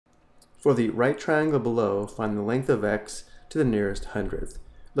For the right triangle below, find the length of x to the nearest hundredth.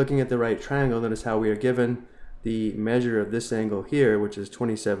 Looking at the right triangle, notice how we are given the measure of this angle here, which is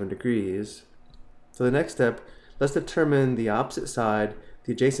 27 degrees. So the next step, let's determine the opposite side,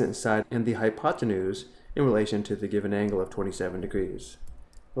 the adjacent side, and the hypotenuse in relation to the given angle of 27 degrees.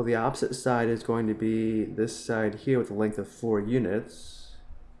 Well, the opposite side is going to be this side here with a length of 4 units.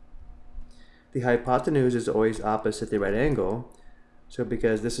 The hypotenuse is always opposite the right angle, so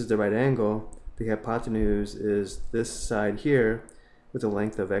because this is the right angle, the hypotenuse is this side here with a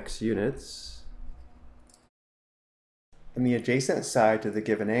length of x units. And the adjacent side to the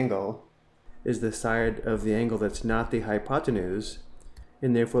given angle is the side of the angle that's not the hypotenuse,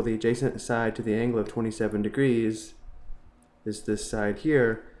 and therefore the adjacent side to the angle of 27 degrees is this side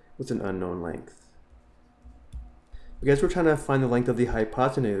here with an unknown length. Because we're trying to find the length of the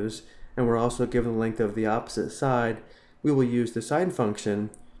hypotenuse, and we're also given the length of the opposite side, we will use the sine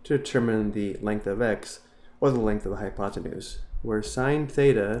function to determine the length of x, or the length of the hypotenuse, where sine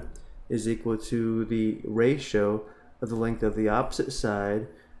theta is equal to the ratio of the length of the opposite side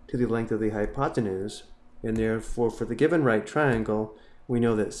to the length of the hypotenuse, and therefore for the given right triangle, we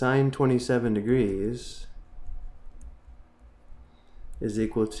know that sine 27 degrees is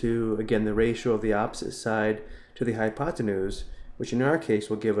equal to, again, the ratio of the opposite side to the hypotenuse, which in our case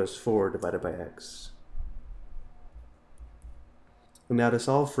will give us 4 divided by x. And now to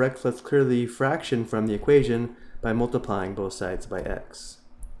solve for x, let's clear the fraction from the equation by multiplying both sides by x.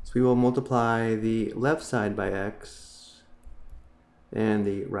 So we will multiply the left side by x and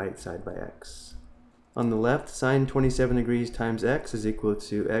the right side by x. On the left, sine 27 degrees times x is equal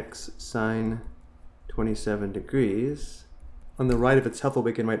to x sine 27 degrees. On the right, if it's helpful,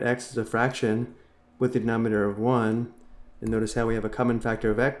 we can write x as a fraction with the denominator of 1. And notice how we have a common factor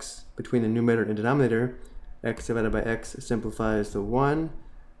of x between the numerator and denominator. X divided by x simplifies to 1,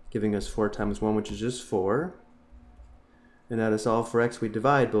 giving us 4 times 1, which is just 4. And now to solve for x, we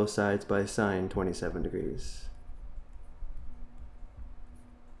divide both sides by sine 27 degrees.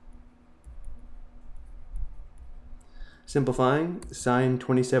 Simplifying, sine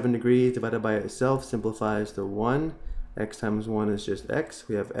 27 degrees divided by itself simplifies to 1. X times 1 is just x.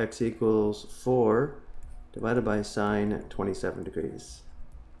 We have x equals 4 divided by sine 27 degrees.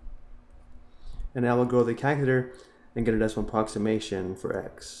 And now we'll go to the calculator and get a decimal approximation for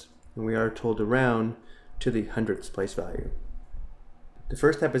x. And we are told to round to the hundredths place value. The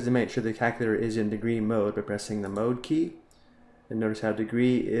first step is to make sure the calculator is in degree mode by pressing the mode key. And notice how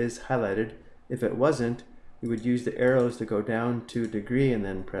degree is highlighted. If it wasn't, we would use the arrows to go down to degree and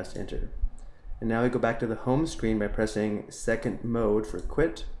then press enter. And now we go back to the home screen by pressing second mode for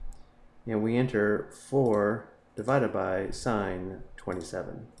quit. And we enter 4 divided by sine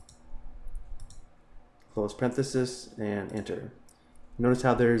 27. Close parenthesis and enter. Notice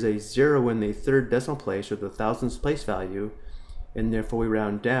how there's a 0 in the third decimal place, or the thousandths place value, and therefore we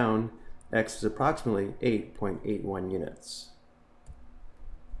round down. X is approximately 8.81 units.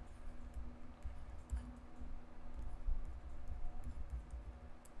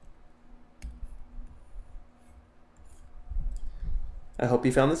 I hope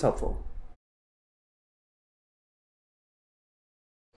you found this helpful.